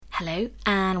Hello,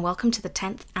 and welcome to the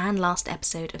 10th and last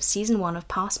episode of Season 1 of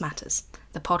Past Matters,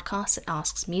 the podcast that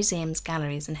asks museums,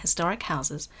 galleries and historic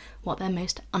houses what their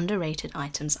most underrated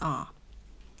items are.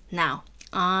 Now,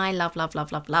 I love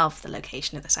the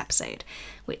location of this episode,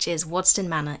 which is Waddesdon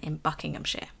Manor in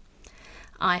Buckinghamshire.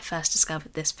 I first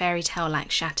discovered this fairy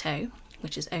tale-like chateau,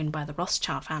 which is owned by the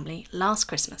Rothschild family, last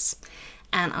Christmas,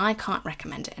 and I can't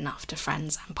recommend it enough to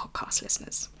friends and podcast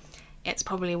listeners. It's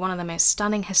probably one of the most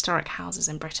stunning historic houses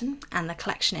in Britain, and the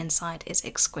collection inside is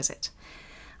exquisite.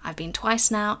 I've been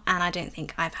twice now, and I don't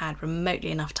think I've had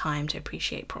remotely enough time to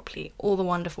appreciate properly all the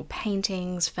wonderful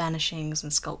paintings, furnishings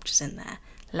and sculptures in there,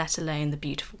 let alone the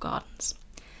beautiful gardens.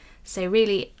 So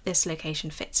really, this location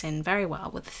fits in very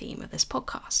well with the theme of this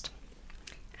podcast.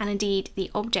 And indeed, the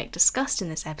object discussed in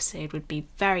this episode would be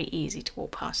very easy to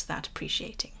walk past without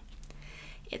appreciating.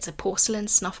 It's a porcelain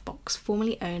snuff box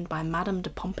formerly owned by Madame de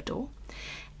Pompadour,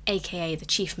 aka the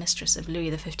chief mistress of Louis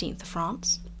XV of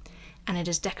France, and it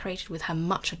is decorated with her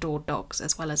much adored dogs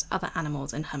as well as other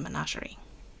animals in her menagerie.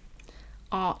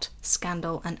 Art,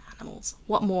 scandal and animals.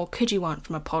 What more could you want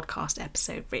from a podcast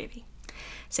episode, really?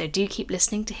 So do keep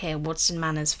listening to hear Waddesdon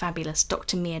Manor's fabulous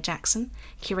Dr. Mia Jackson,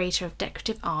 curator of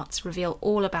decorative arts, reveal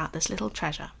all about this little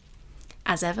treasure.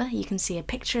 As ever, you can see a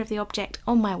picture of the object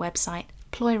on my website,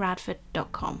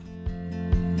 ployradford.com.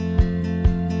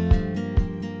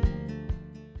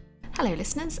 Hello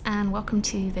listeners, and welcome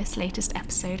to this latest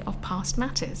episode of Past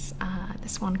Matters.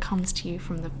 This one comes to you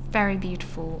from the very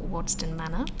beautiful Waddesdon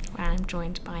Manor, where I'm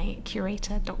joined by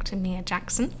curator Dr. Mia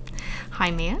Jackson. Hi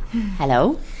Mia.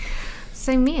 Hello.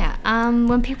 So Mia,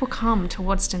 when people come to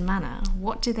Waddesdon Manor,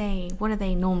 what do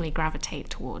they normally gravitate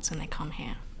towards when they come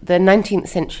here? The 19th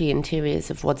century interiors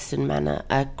of Waddesdon Manor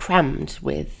are crammed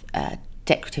with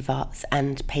decorative arts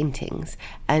and paintings,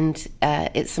 and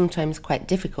it's sometimes quite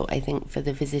difficult, I think, for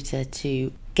the visitor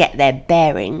to get their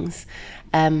bearings.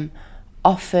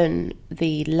 Often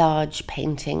the large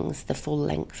paintings, the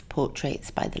full-length portraits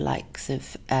by the likes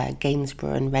of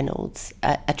Gainsborough and Reynolds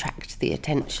attract the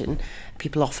attention.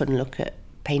 People often look at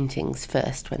paintings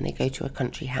first when they go to a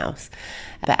country house.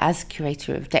 But as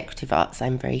curator of decorative arts,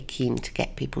 I'm very keen to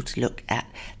get people to look at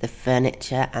the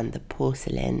furniture and the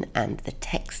porcelain and the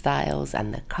textiles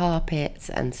and the carpets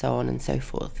and so on and so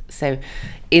forth. So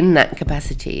in that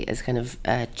capacity as kind of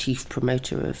chief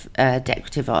promoter of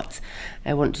decorative arts,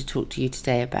 I want to talk to you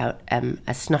today about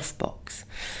a snuff box.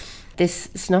 This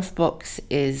snuff box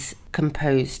is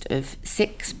composed of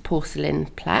 6 porcelain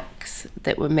plaques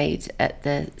that were made at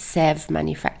the Sèvres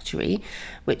manufactory,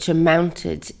 which are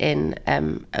mounted in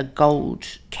a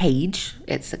gold cage.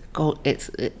 It's called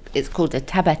a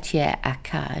tabatière à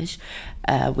cage,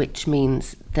 which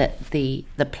means that the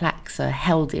plaques are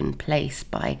held in place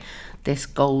by this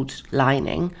gold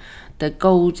lining. The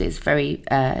gold is very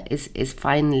is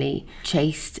finely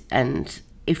chased, and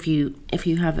if you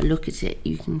have a look at it,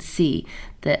 you can see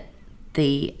that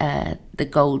the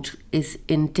gold is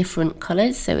in different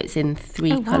colours, so it's in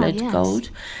 3 coloured gold,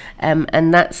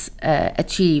 and that's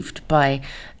achieved by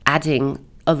adding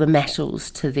other metals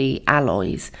to the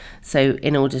alloys. So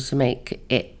in order to make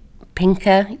it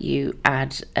pinker, you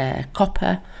add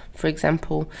copper, for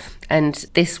example, and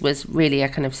this was really a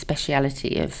kind of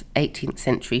speciality of 18th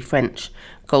century French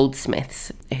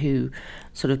goldsmiths who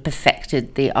sort of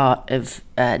perfected the art of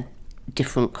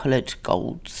different coloured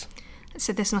golds.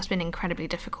 So this must have been incredibly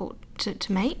difficult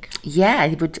to make?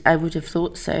 Yeah, I would have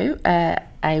thought so.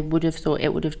 I would have thought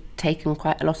it would have taken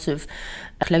quite a lot of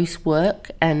close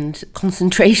work and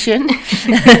concentration.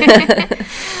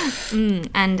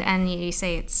 And you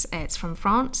say it's from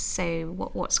France, so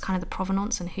what's kind of the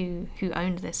provenance and who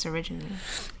owned this originally?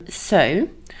 So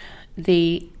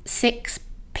the 6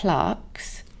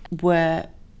 plaques were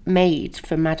made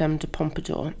for Madame de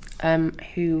Pompadour,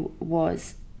 who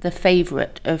was the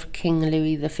favourite of King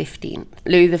Louis XV.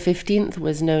 Louis XV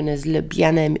was known as Le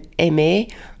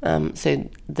Bien-Aimé, so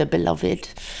the beloved,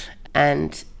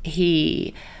 and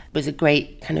he was a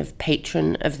great kind of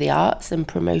patron of the arts and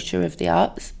promoter of the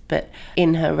arts, but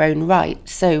in her own right,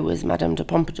 so was Madame de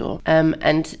Pompadour.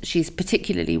 And she's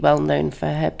particularly well known for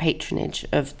her patronage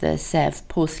of the Sèvres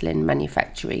porcelain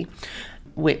manufactory,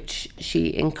 which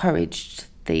she encouraged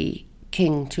the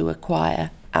king to acquire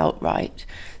outright.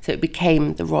 So it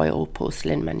became the Royal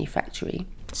Porcelain Manufactory.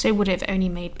 So would it have only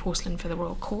made porcelain for the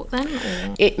royal court then?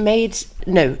 Or?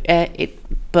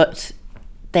 But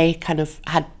they kind of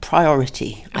had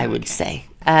priority, I would say.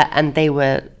 And they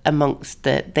were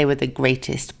the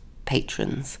greatest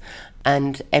patrons.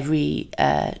 And every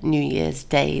New Year's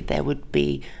Day there would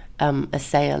be a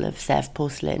sale of Sèvres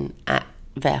porcelain at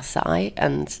Versailles,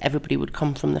 and everybody would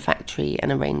come from the factory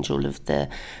and arrange all of the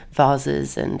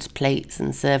vases and plates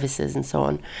and services and so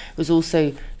on. It was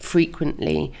also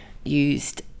frequently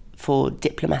used for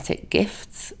diplomatic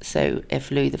gifts. So if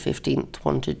Louis XV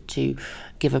wanted to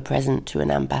give a present to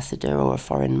an ambassador or a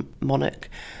foreign monarch,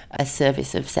 a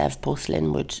service of Sèvres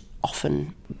porcelain would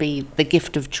often be the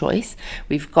gift of choice.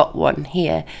 We've got one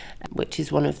here, which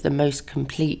is one of the most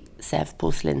complete Sèvres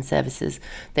porcelain services.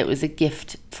 That was a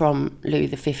gift from Louis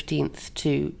XV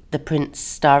to the Prince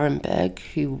Staremberg,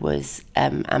 who was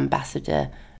ambassador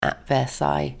at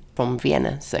Versailles from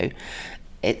Vienna. So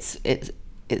it's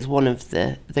one of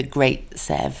the great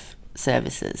Sèvres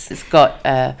services. It's got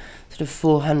sort of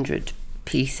 400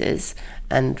 pieces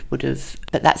and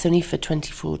but that's only for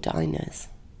 24 diners.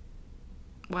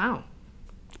 Wow.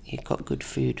 You've got good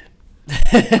food.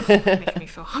 Making me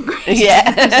feel hungry.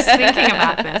 Yeah. Just thinking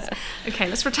about this. Okay,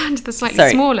 let's return to the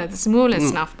smaller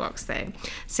snuff box though.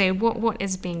 So what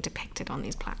is being depicted on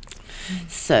these plaques?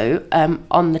 So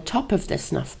on the top of the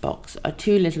snuff box are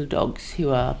two little dogs who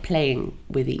are playing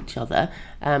with each other,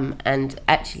 and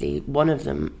actually one of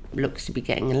them looks to be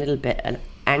getting a little bit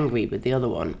angry with the other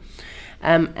one.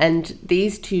 And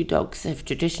these two dogs have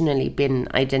traditionally been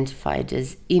identified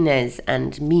as Inez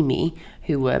and Mimi,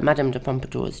 who were Madame de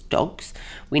Pompadour's dogs.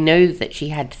 We know that she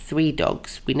had 3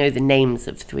 dogs. We know the names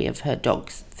of 3 of her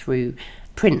dogs through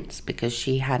prints because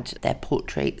she had their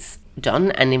portraits done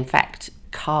and in fact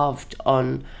carved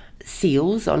on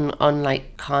seals, on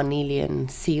like carnelian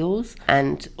seals,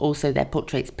 and also their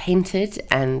portraits painted.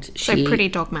 And so pretty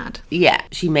dog mad. Yeah,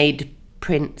 she made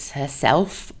prints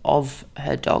herself of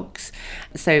her dogs.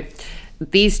 So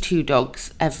these 2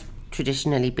 dogs have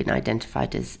traditionally been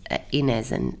identified as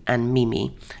Inez and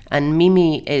Mimi. And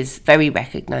Mimi is very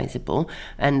recognisable,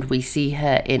 and we see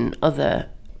her in other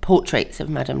portraits of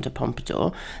Madame de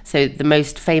Pompadour. So the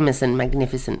most famous and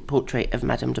magnificent portrait of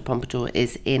Madame de Pompadour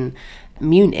is in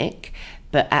Munich,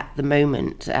 but at the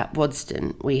moment at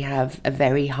Waddesdon we have a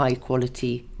very high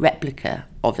quality replica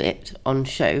of it on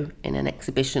show in an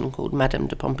exhibition called Madame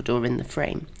de Pompadour in the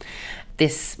Frame.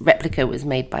 This replica was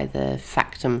made by the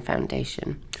Factum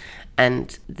Foundation,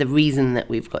 and the reason that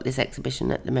we've got this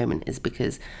exhibition at the moment is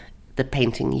because the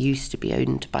painting used to be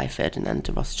owned by Ferdinand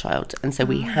de Rothschild, and so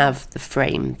we have the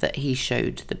frame that he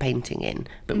showed the painting in,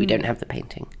 but we don't have the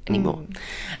painting anymore.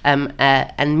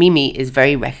 And Mimi is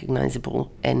very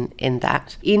recognisable in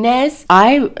that. Inez,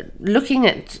 looking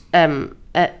at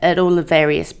all the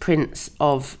various prints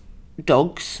of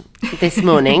dogs this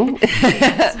morning,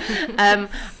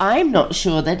 I'm not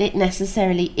sure that it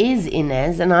necessarily is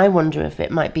Inez, and I wonder if it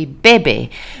might be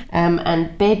Bébé.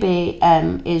 And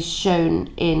Bébé is shown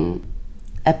in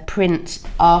a print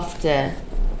after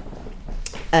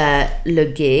Le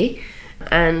Guet,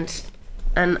 and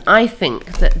I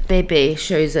think that Bébé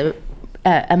shows a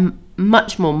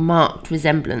much more marked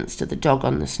resemblance to the dog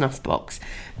on the snuff box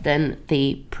than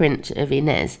the print of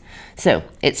Inez. So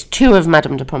it's 2 of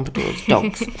Madame de Pompadour's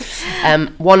dogs.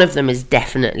 One of them is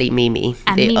definitely Mimi.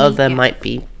 And the other might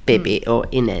be Bébé or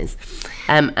Inez.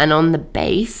 And on the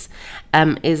base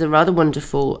is a rather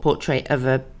wonderful portrait of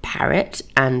a parrot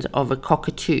and of a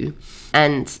cockatoo.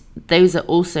 And those are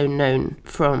also known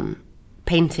from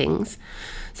paintings.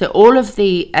 So all of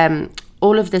the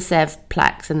Sèvres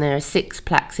plaques, and there are 6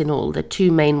 plaques in all. The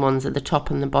 2 main ones are the top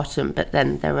and the bottom, but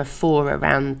then there are 4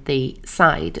 around the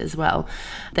side as well.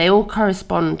 They all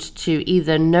correspond to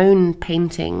either known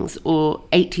paintings or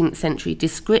 18th century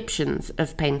descriptions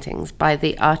of paintings by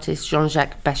the artist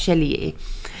Jean-Jacques Bachelier.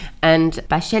 And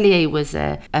Bachelier was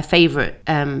a favourite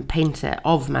painter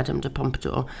of Madame de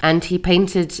Pompadour, and he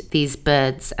painted these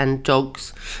birds and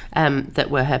dogs that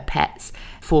were her pets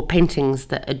for paintings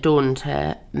that adorned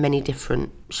her many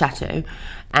different chateaux.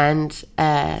 And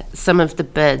some of the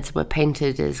birds were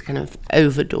painted as kind of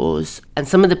over-doors, and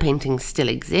some of the paintings still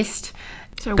exist.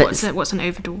 So what's an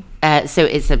over-door? So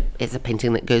it's a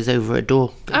painting that goes over a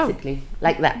door, basically,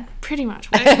 like that. Pretty much.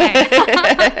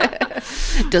 Okay.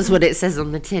 Does what it says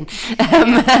on the tin.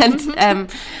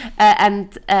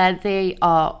 And they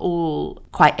are all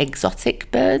quite exotic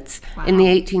birds. Wow. In the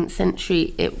 18th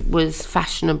century, it was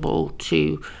fashionable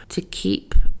to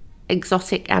keep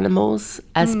exotic animals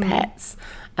as pets.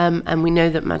 And we know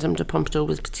that Madame de Pompadour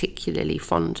was particularly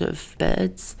fond of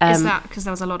birds. Is that because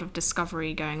there was a lot of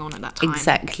discovery going on at that time?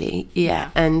 Exactly, yeah.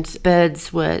 And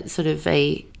birds were sort of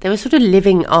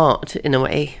living art in a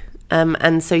way.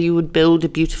 And so you would build a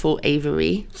beautiful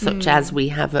aviary, such as we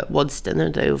have at Waddesdon,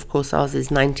 although of course ours is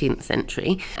 19th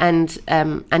century. And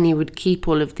you would keep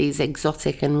all of these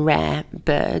exotic and rare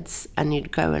birds, and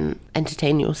you'd go and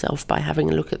entertain yourself by having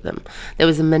a look at them. There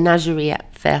was a menagerie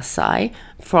at Versailles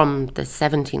from the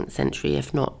 17th century,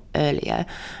 if not earlier,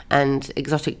 and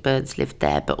exotic birds lived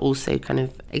there, but also kind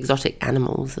of exotic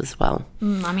animals as well.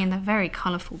 I mean, they're very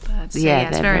colourful birds. So yeah,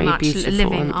 it's they're very much beautiful,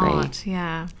 living aren't art.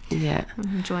 Yeah.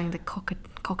 I'm enjoying the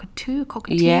cockatoo.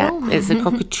 Yeah, it's a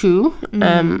cockatoo,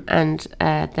 and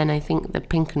then I think the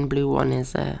pink and blue one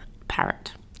is a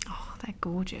parrot. Oh, they're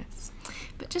gorgeous.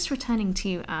 But just returning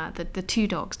to the two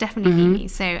dogs, definitely Mimi.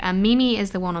 So Mimi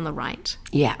is the one on the right.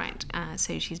 Yeah. Right.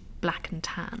 So she's black and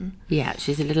tan. Yeah,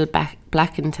 she's a little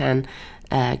black and tan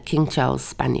King Charles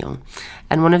Spaniel.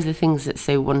 And one of the things that's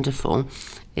so wonderful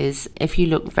is if you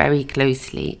look very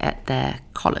closely at their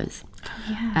collars,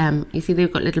 you see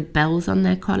they've got little bells on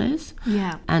their collars.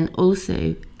 Yeah. And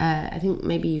also, I think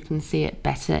maybe you can see it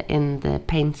better in the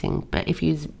painting, but if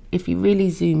you really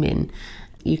zoom in,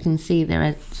 you can see there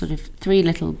are sort of three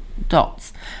little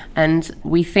dots, and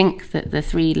we think that the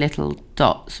three little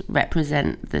dots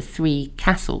represent the three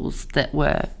castles that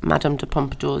were Madame de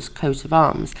Pompadour's coat of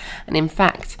arms. And in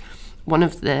fact, one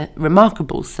of the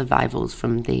remarkable survivals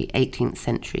from the 18th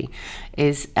century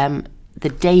is the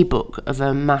daybook of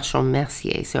a marchand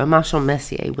mercier. So a marchand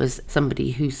mercier was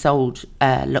somebody who sold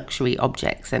luxury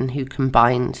objects and who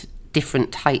combined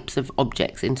different types of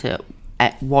objects into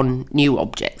one new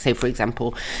object. So, for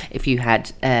example, if you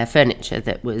had furniture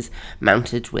that was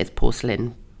mounted with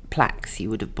porcelain plaques, you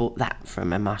would have bought that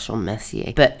from a marchand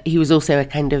mercier. But he was also a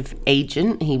kind of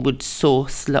agent. He would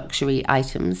source luxury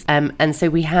items. And so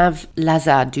we have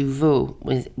Lazare Duvaux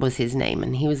was his name,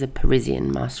 and he was a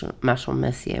Parisian marchand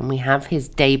mercier. And we have his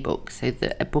daybook, so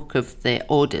a book of the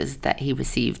orders that he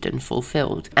received and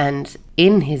fulfilled. And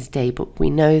in his daybook, we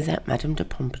know that Madame de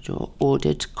Pompadour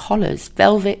ordered collars,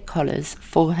 velvet collars,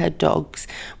 for her dogs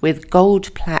with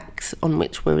gold plaques on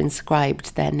which were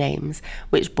inscribed their names,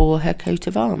 which bore her coat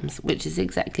of arms, which is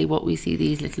exactly what we see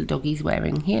these little doggies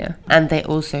wearing here. And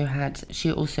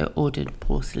she also ordered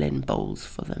porcelain bowls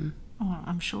for them. Oh,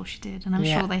 I'm sure she did. And I'm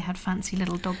sure they had fancy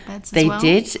little dog beds as well.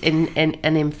 They did.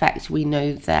 And in fact, we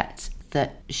know that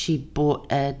she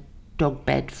bought a dog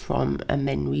bed from a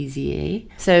menuisier.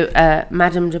 So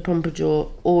Madame de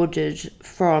Pompadour ordered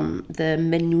from the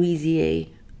menuisier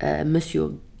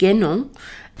Monsieur Guénon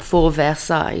for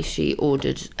Versailles. She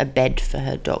ordered a bed for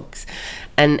her dogs.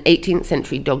 And 18th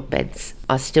century dog beds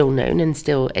are still known and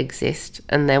still exist,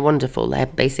 and they're wonderful. They're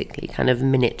basically kind of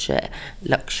miniature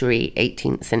luxury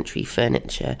 18th century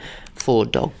furniture for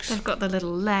dogs. They've got the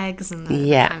little legs and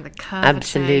the curvature.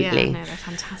 Absolutely. Yeah, no, they're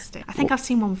fantastic. I think I've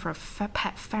seen one for a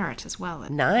pet ferret as well.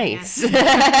 Nice.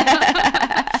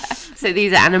 So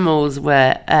these animals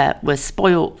were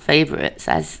spoilt favourites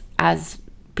as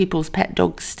people's pet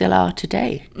dogs still are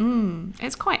today.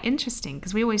 It's quite interesting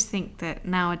because we always think that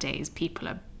nowadays people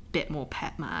are a bit more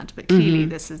pet mad, but clearly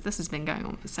this has been going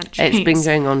on for centuries. It's been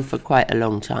going on for quite a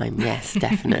long time, yes,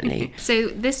 definitely. So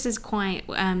this is quite,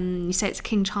 you say it's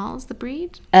King Charles, the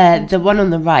breed? The one on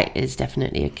the right is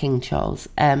definitely a King Charles,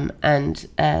 and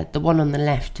the one on the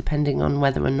left, depending on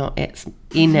whether or not it's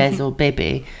Inez or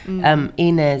Bébé,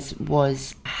 Inez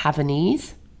was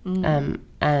Havanese,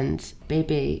 and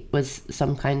Bébé was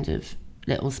some kind of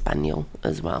little spaniel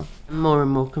as well. I'm more and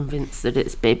more convinced that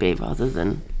it's Bébé rather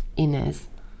than Inez.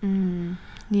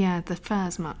 Yeah, the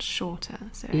fur's much shorter.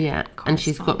 So and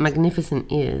she's got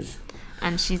magnificent ears.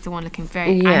 And she's the one looking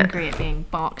very angry at being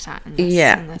barked at in this,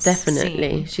 in this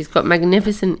definitely. Scene. She's got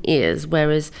magnificent ears,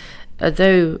 whereas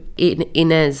although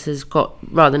Inez has got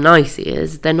rather nice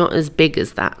ears, they're not as big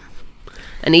as that.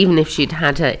 And even if she'd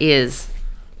had her ears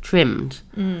trimmed,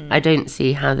 I don't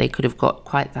see how they could have got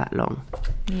quite that long.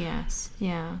 Yes,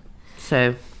 yeah.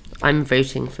 So I'm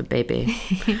voting for Bébé.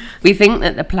 We think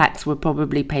that the plaques were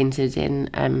probably painted in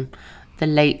the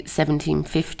late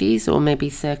 1750s or maybe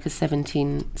circa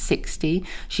 1760.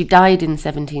 She died in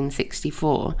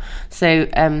 1764. So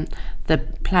the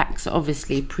plaques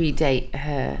obviously predate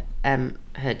her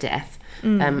death,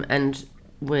 and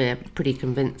we're pretty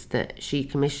convinced that she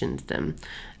commissioned them.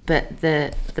 But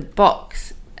the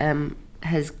box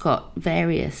has got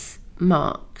various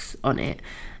marks on it,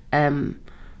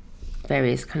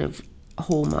 various kind of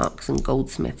hallmarks and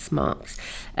goldsmiths' marks,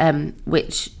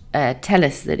 which tell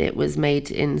us that it was made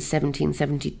in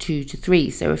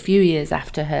 1772-3, so a few years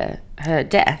after her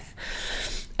death.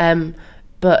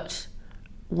 But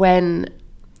when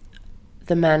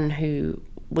the man who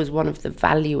was one of the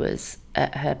valuers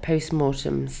at her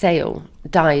post-mortem sale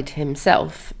died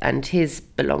himself, and his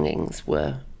belongings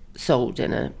were sold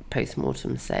in a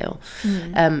post-mortem sale.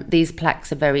 These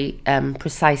plaques are very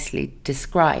precisely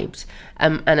described,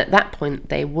 and at that point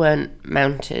they weren't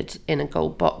mounted in a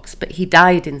gold box, but he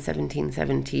died in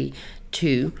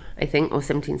 1772, I think, or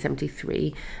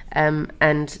 1773,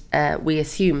 and we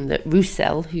assume that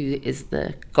Roussel, who is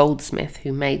the goldsmith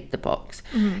who made the box,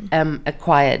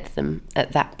 acquired them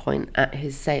at that point at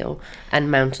his sale and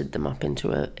mounted them up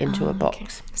into a box. Okay.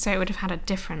 So it would have had a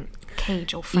different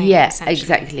cage or frame. Yeah,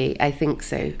 exactly. I think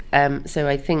so. So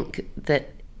I think that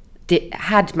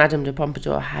had Madame de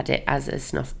Pompadour had it as a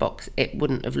snuff box, it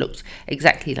wouldn't have looked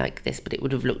exactly like this, but it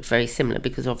would have looked very similar,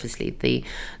 because obviously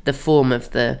the form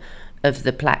of the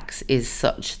plaques is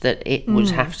such that it would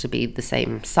have to be the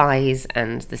same size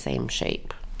and the same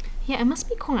shape. Yeah, it must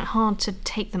be quite hard to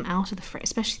take them out of the frame,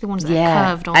 especially the ones that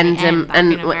are curved on the end.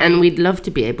 And we'd love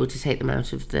to be able to take them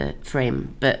out of the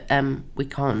frame, but we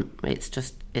can't.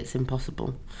 It's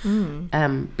impossible.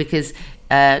 Because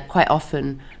quite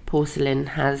often porcelain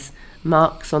has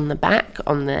marks on the back,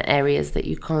 on the areas that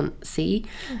you can't see,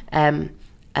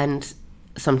 and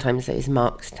sometimes those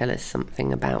marks tell us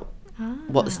something about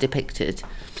what's depicted.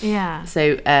 Yeah.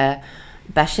 So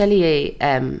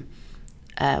Bachelier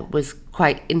was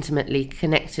quite intimately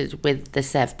connected with the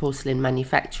Sèvres porcelain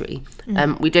manufactory.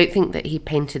 We don't think that he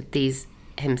painted these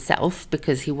himself,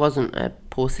 because he wasn't a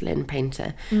porcelain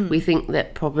painter. We think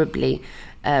that probably,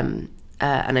 and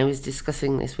I was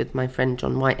discussing this with my friend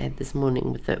John Whitehead this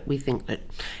morning, that we think that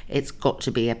it's got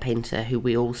to be a painter who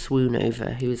we all swoon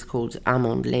over, who is called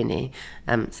Armand l'Aîné,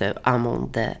 so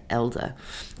Armand the Elder.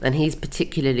 And he's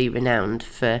particularly renowned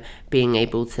for being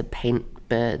able to paint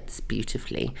birds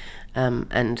beautifully,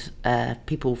 and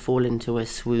people fall into a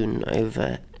swoon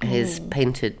over his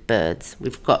painted birds.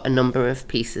 We've got a number of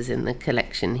pieces in the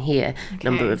collection here, a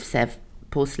number of Sèvres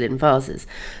porcelain vases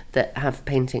that have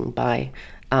painting by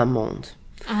Armand.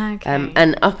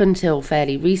 And up until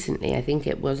fairly recently, I think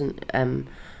it wasn't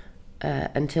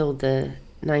until the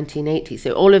 1980s.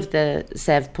 So all of the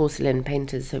Sèvres porcelain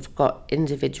painters have got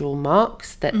individual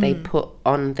marks that they put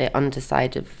on the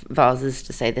underside of vases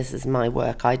to say, this is my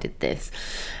work, I did this.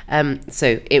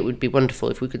 So it would be wonderful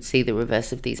if we could see the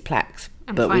reverse of these plaques,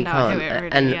 but we can't.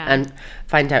 And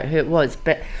find out who it was.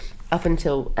 But up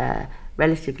until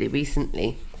relatively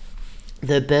recently,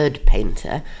 the bird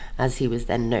painter, as he was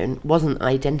then known, wasn't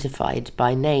identified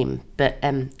by name, but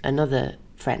another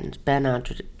friend,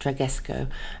 Bernard Dragesco,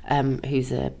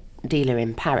 who's a dealer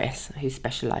in Paris who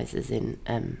specialises in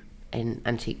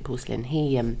antique porcelain,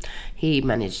 he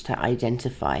managed to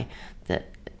identify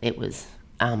that it was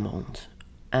Armand,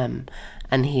 and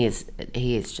he is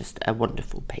just a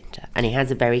wonderful painter, and he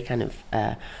has a very kind of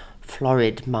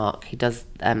florid mark. He does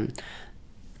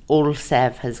all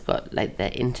Sèvres has got like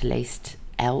the interlaced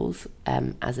L's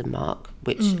as a mark,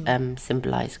 which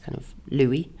symbolise kind of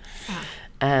Louis.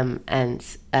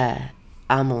 And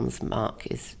Armand's mark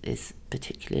is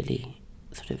particularly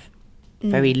sort of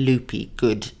very loopy,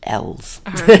 good L's.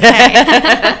 Okay.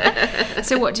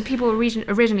 So what, did people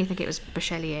originally think it was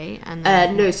Bachelier? And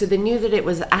no, so they knew that it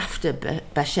was after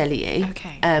Bachelier.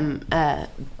 Okay.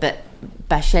 But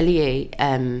Bachelier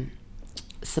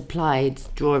supplied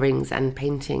drawings and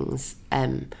paintings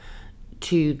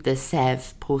to the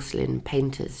Sèvres porcelain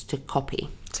painters to copy.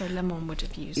 So Lemon would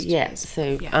have used.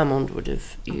 Armand would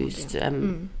have used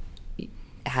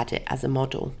had it as a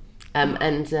model,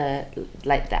 and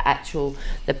like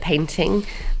the painting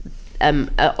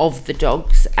of the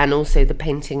dogs, and also the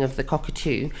painting of the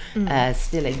cockatoo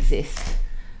still exist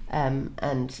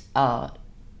and are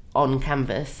on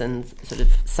canvas and sort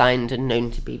of signed and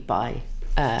known to be by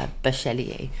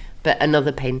Bachelier. But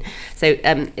another so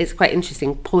it's quite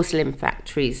interesting. Porcelain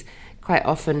factories quite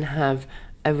often have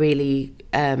a really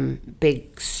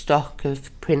big stock of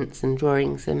prints and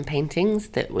drawings and paintings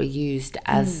that were used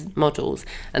as models,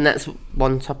 and that's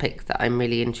one topic that I'm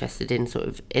really interested in, sort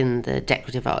of in the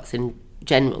decorative arts in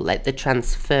general, like the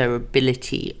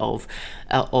transferability of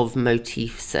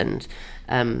motifs and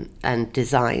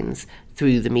designs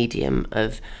through the medium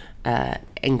of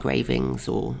engravings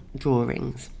or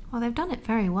drawings. Well, they've done it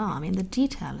very well. I mean, the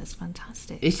detail is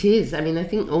fantastic. It is. I mean, I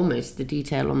think almost the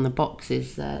detail on the box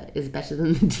is better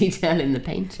than the detail in the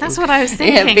painting. That's what I was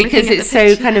thinking. Yeah, because it's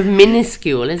so kind of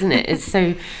minuscule, isn't it?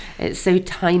 It's so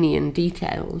tiny and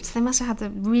detailed. So they must have had the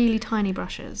really tiny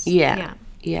brushes. Yeah.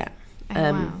 Oh,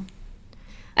 wow.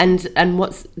 And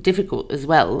what's difficult as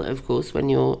well, of course, when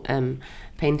you're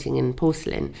painting in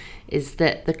porcelain, is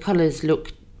that the colours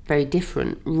look very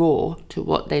different raw to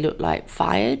what they look like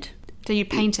fired. So you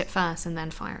paint it first and then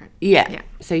fire it. Yeah.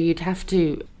 So you'd have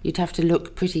to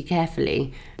look pretty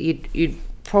carefully. You'd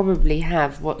probably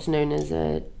have what's known as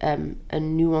a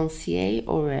nuancier,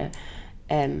 or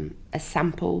a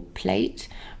sample plate,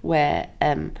 where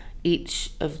each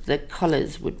of the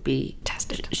colours would be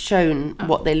tested, shown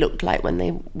what they looked like when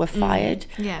they were fired.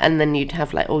 Yeah. And then you'd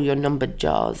have like all your numbered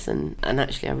jars, and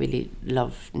actually I really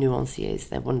love nuanciers.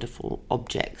 They're wonderful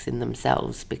objects in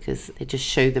themselves, because they just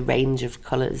show the range of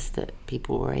colours that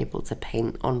people were able to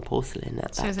paint on porcelain at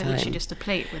that time. So is it literally just a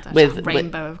plate with a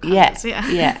rainbow of colours?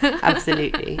 Yeah,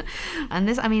 absolutely. And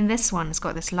this one has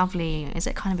got this lovely, is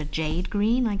it kind of a jade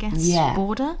green, I guess,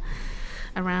 border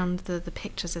around the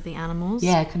pictures of the animals?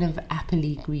 Yeah, kind of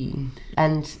appley green.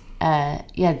 And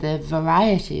the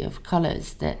variety of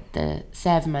colours that the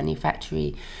Sèvres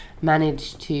manufactory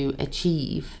managed to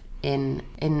achieve in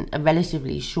a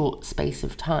relatively short space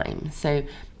of time. So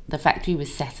the factory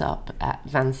was set up at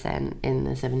Vincennes in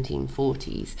the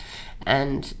 1740s,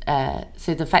 and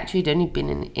so the factory had only been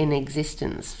in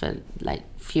existence for like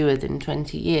fewer than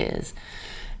 20 years.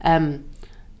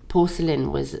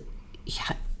 Porcelain was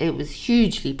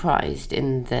hugely prized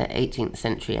in the 18th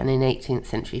century, and in 18th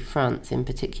century France in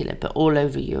particular, but all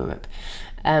over Europe.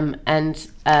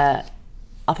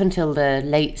 Up until the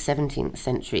late 17th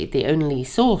century, the only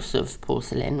source of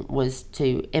porcelain was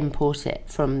to import it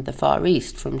from the Far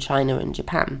East, from China and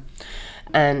Japan.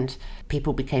 And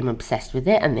people became obsessed with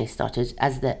it, and they started,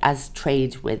 as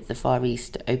trade with the Far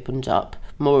East opened up,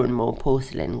 more and more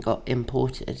porcelain got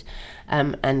imported,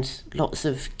 and lots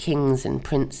of kings and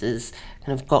princes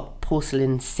kind of got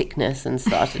porcelain sickness and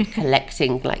started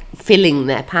collecting, like filling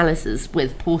their palaces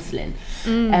with porcelain.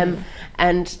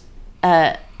 And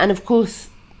of course,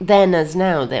 then as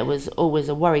now, there was always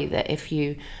a worry that if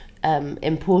you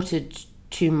imported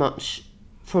too much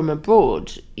from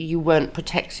abroad, you weren't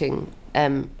protecting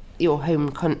your home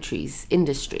country's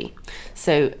industry.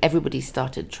 So everybody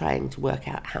started trying to work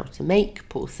out how to make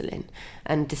porcelain.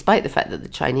 And despite the fact that the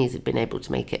Chinese had been able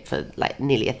to make it for like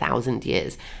nearly 1,000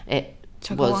 years, it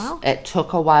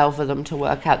took a while for them to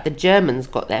work out. The Germans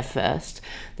got there first.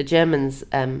 The Germans...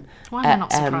 Why am I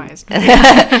not surprised?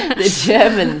 The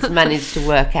Germans managed to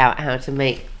work out how to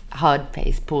make hard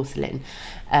paste porcelain,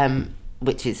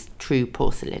 which is true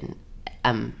porcelain.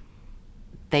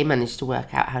 They managed to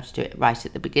work out how to do it right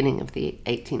at the beginning of the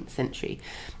 18th century.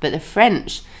 But the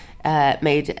French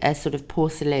made a sort of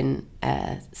porcelain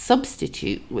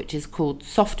substitute, which is called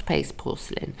soft paste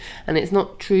porcelain, and it's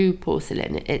not true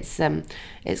porcelain. It's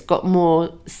got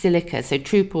more silica. So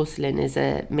true porcelain is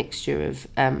a mixture of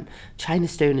China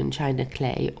stone and China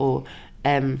clay, or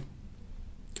and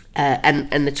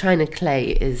the China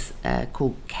clay is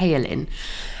called kaolin.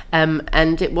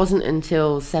 And it wasn't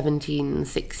until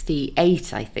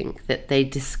 1768, I think, that they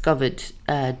discovered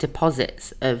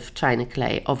deposits of China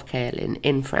clay, of kaolin,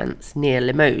 in France near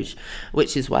Limoges,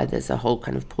 which is why there's a whole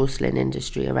kind of porcelain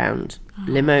industry around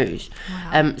Limoges.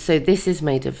 Wow. So this is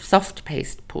made of soft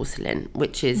paste porcelain,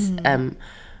 which is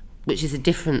a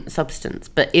different substance,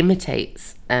 but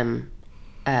imitates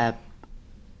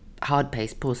hard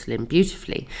paste porcelain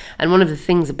beautifully. And one of the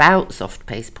things about soft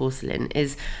paste porcelain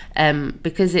is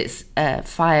because it's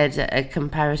fired at a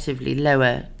comparatively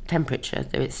lower temperature,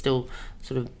 though it's still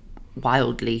sort of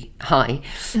wildly high,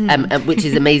 which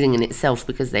is amazing in itself,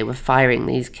 because they were firing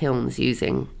these kilns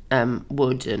using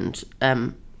wood, and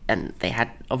they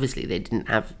didn't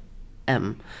have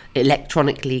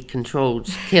electronically controlled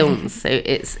kilns, so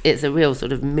it's a real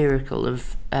sort of miracle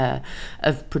of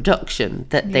production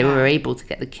that they were able to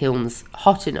get the kilns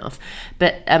hot enough.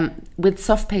 But with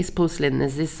soft paste porcelain,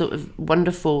 there's this sort of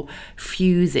wonderful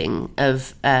fusing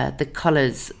of the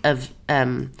colours of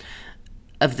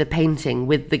the painting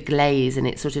with the glaze, and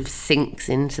it sort of sinks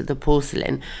into the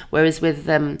porcelain. Whereas with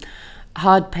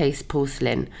hard paste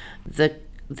porcelain,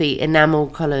 the enamel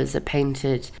colours are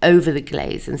painted over the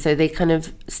glaze, and so they kind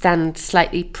of stand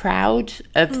slightly proud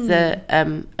of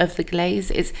the glaze.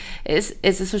 It's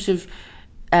a sort of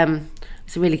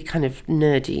it's a really kind of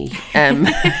nerdy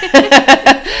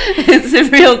it's a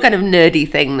real kind of nerdy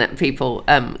thing that people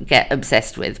get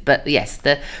obsessed with. But yes,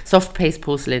 the soft paste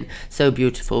porcelain, so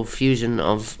beautiful, fusion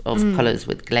of colours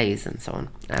with glaze and so on.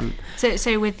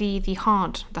 So with the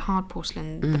hard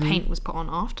porcelain, the paint was put on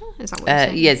after? Is that what you're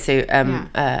saying? Yeah, so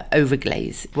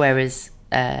overglaze, whereas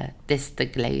the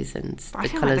glaze and the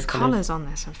colours. The colours on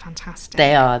this are fantastic.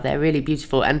 They're really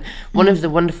beautiful. And one of the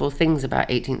wonderful things about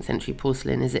 18th century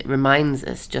porcelain is it reminds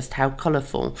us just how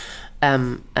colourful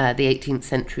the 18th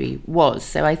century was.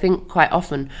 So I think quite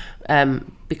often,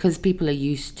 because people are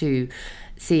used to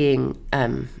seeing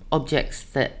objects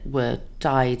that were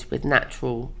dyed with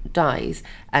natural dyes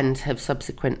and have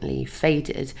subsequently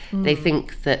faded. They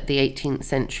think that the 18th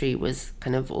century was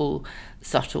kind of all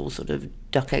subtle sort of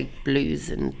duck egg blues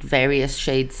and various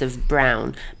shades of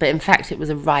brown, but in fact it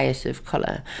was a riot of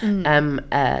colour.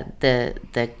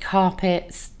 The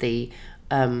carpets, the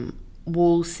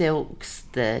wall silks,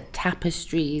 the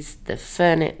tapestries, the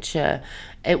furniture,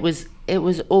 it was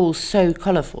all so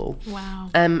colourful. Wow.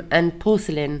 And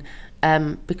porcelain,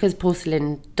 because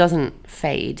porcelain doesn't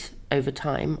fade over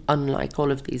time, unlike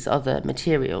all of these other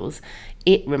materials,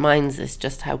 it reminds us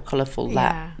just how colourful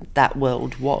that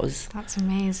world was. That's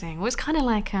amazing. Well, it's kind of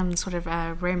like sort of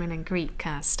Roman and Greek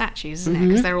statues, isn't it?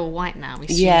 Because they're all white now. We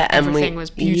assume that everything was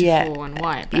beautiful and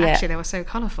white, but actually they were so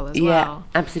colourful as well.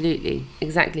 Yeah, absolutely.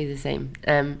 Exactly the same.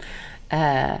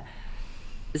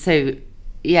 So,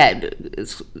 yeah,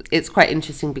 it's quite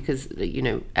interesting because,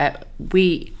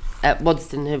 we at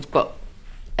Waddesdon have got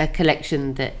a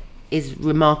collection that is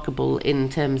remarkable in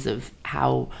terms of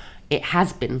how it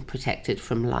has been protected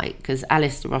from light, because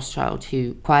Alice de Rothschild,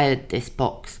 who acquired this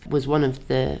box, was one of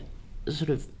the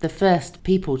first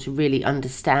people to really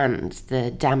understand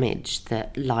the damage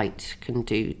that light can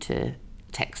do to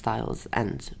textiles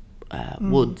and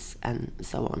woods and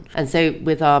so on. And so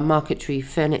with our marquetry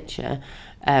furniture,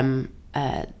 the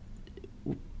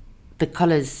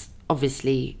colours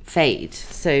obviously fade.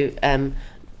 So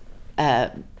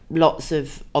lots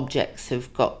of objects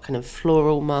have got kind of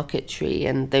floral marquetry,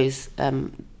 and those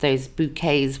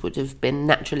bouquets would have been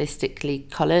naturalistically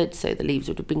coloured. So the leaves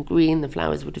would have been green, the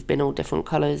flowers would have been all different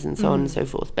colours, and so on and so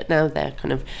forth. But now they're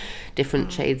kind of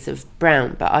different shades of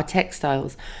brown. But our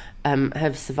textiles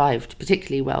have survived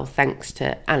particularly well thanks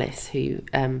to Alice, who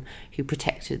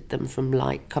protected them from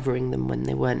light, covering them when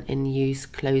they weren't in use,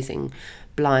 closing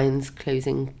blinds,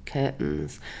 closing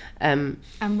curtains. And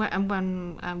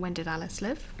when did Alice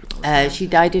live? She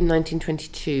died in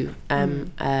 1922,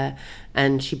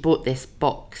 and she bought this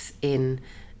box in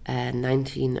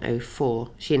 1904.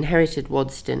 She inherited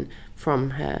Waddesdon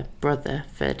from her brother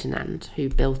Ferdinand, who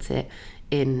built it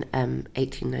in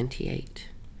 1898.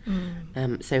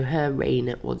 So her reign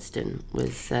at Waddesdon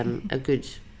was a good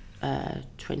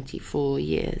 24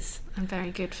 years. And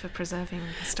very good for preserving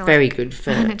historic Very good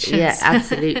for furnitures. Yeah,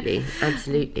 absolutely.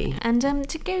 And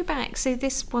to go back, so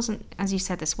this wasn't, as you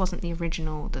said, this wasn't the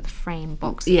original, the frame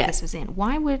box that this was in.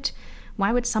 Why would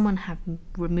someone have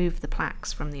removed the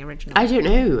plaques from the original? I don't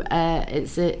know.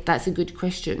 That's a good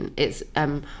question. It's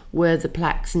were the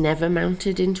plaques never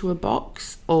mounted into a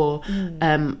box, or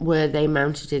were they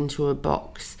mounted into a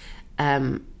box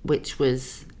which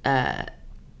was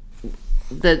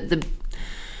the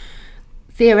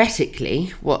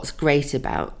theoretically, what's great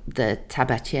about the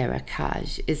tabatière à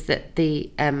cage is that the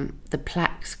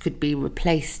plaques could be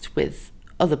replaced with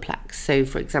other plaques. So,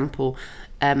 for example,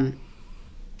 so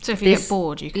if you get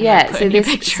bored, you can put a new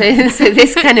picture. So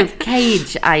this kind of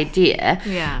cage idea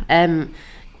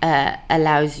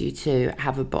allows you to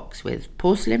have a box with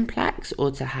porcelain plaques,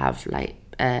 or to have like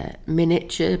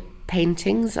miniature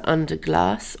paintings under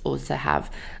glass, or to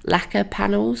have lacquer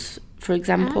panels, for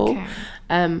example.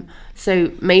 Okay.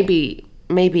 So maybe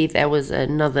there was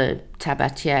another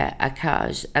tabatière à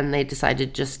cage, and they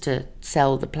decided just to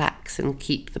sell the plaques and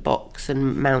keep the box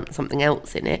and mount something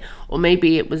else in it. Or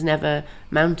maybe it was never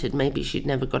mounted. Maybe she'd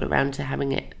never got around to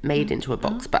having it made into a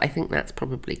box, but I think that's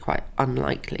probably quite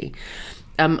unlikely.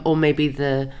 Or maybe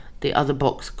the other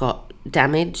box got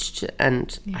damaged,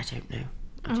 and I don't know.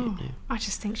 I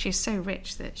just think she's so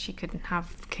rich that she couldn't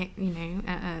have,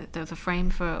 the frame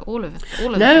for all of it.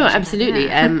 No, absolutely.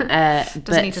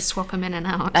 Doesn't need to swap them in and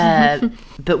out.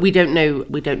 But we don't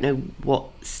know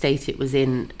what state it was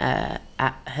in at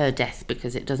her death,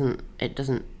 because it doesn't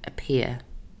appear.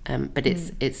 But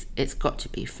it's got to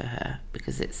be for her,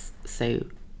 because it's so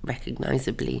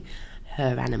recognisably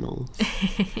her animals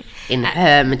in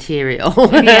her material.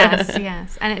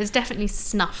 yes, and it was definitely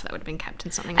snuff that would have been kept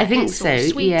in something like I think this, so, or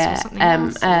sweets or something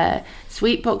else.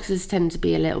 Sweet boxes tend to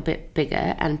be a little bit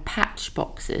bigger, and patch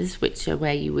boxes, which are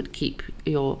where you would keep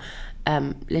your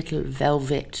little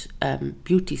velvet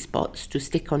beauty spots to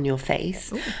stick on your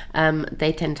face,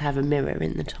 they tend to have a mirror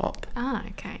in the top.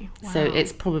 Okay. Wow. So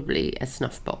it's probably a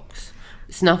snuff box.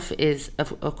 Snuff is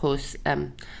of course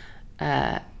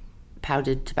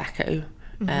powdered tobacco,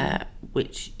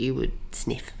 which you would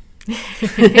sniff.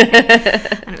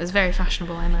 And it was very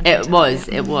fashionable, I imagine.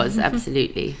 It was,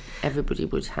 absolutely. Everybody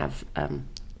would have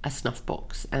a snuff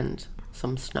box and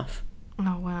some snuff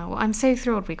Oh wow! Well, I'm so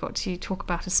thrilled we got to talk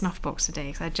about a snuff box today,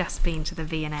 because I'd just been to the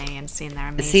V&A and seen their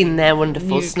amazing, seen their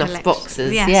wonderful snuff collection.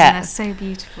 boxes. Yes, yeah, and they're so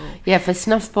beautiful. Yeah, for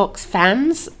snuff box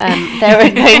fans, there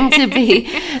are going to be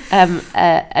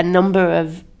a number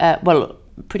of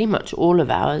pretty much all of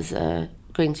ours are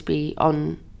going to be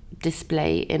on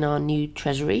display in our new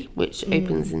treasury, which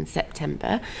opens in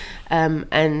September,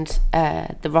 and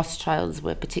the Rothschilds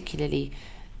were particularly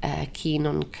keen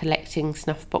on collecting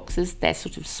snuff boxes. They're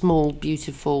sort of small,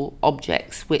 beautiful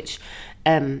objects which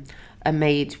are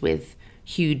made with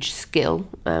huge skill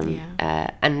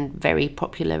and very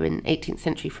popular in 18th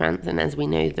century France. And as we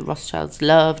know, the Rothschilds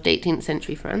loved 18th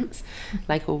century France,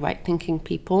 like all right-thinking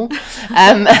people.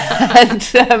 Bold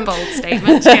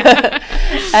statement, yeah.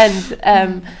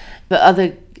 But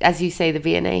as you say, the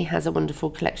V&A has a wonderful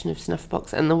collection of snuff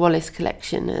boxes, and the Wallace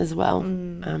collection as well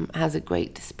has a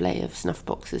great display of snuff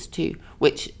boxes too,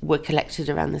 which were collected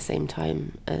around the same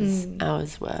time as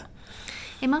ours were.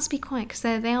 It must be quite, because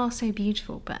they are so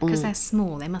beautiful, but because they're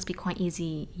small, they must be quite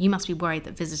easy. You must be worried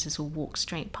that visitors will walk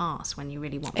straight past when you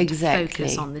really want them to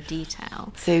focus on the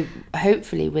detail. So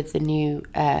hopefully with the new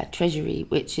treasury,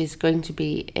 which is going to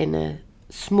be in a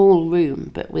small room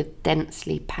but with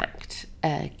densely packed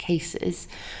cases,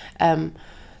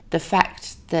 the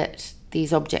fact that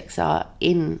these objects are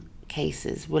in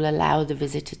cases will allow the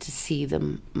visitor to see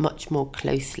them much more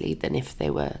closely than if they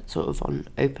were sort of on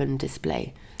open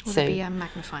display. Will there be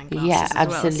magnifying glasses? Yeah, as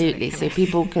absolutely. Well, so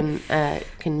people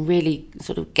can really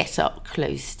sort of get up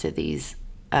close to these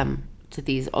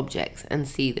objects and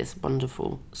see this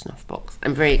wonderful snuff box.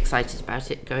 I'm very excited about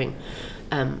it going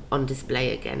on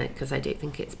display again, because I don't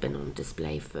think it's been on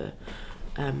display for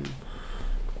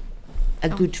a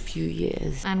good few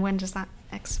years. And when does that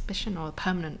exhibition, or the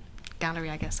permanent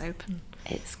gallery, I guess, open?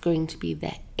 It's going to be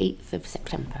the 8th of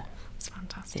September. That's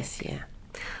fantastic. This year.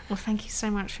 Well, thank you so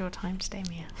much for your time today,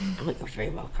 Mia. Oh, you're very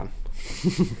welcome.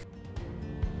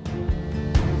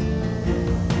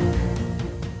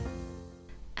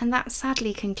 And that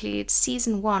sadly concludes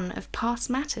season 1 of Past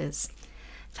Matters.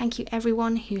 Thank you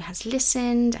everyone who has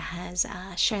listened, has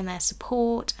shown their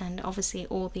support, and obviously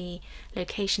all the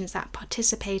locations that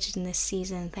participated in this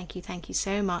season. Thank you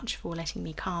so much for letting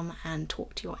me come and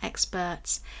talk to your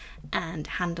experts and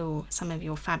handle some of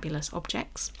your fabulous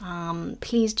objects.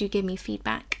 Please do give me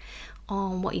feedback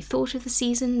on what you thought of the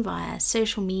season via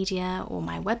social media or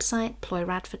my website,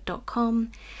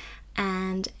 ployradford.com.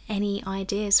 And any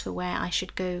ideas for where I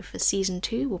should go for season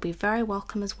 2 will be very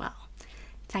welcome as well.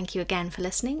 Thank you again for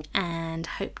listening, and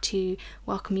hope to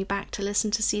welcome you back to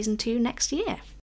listen to season 2 next year.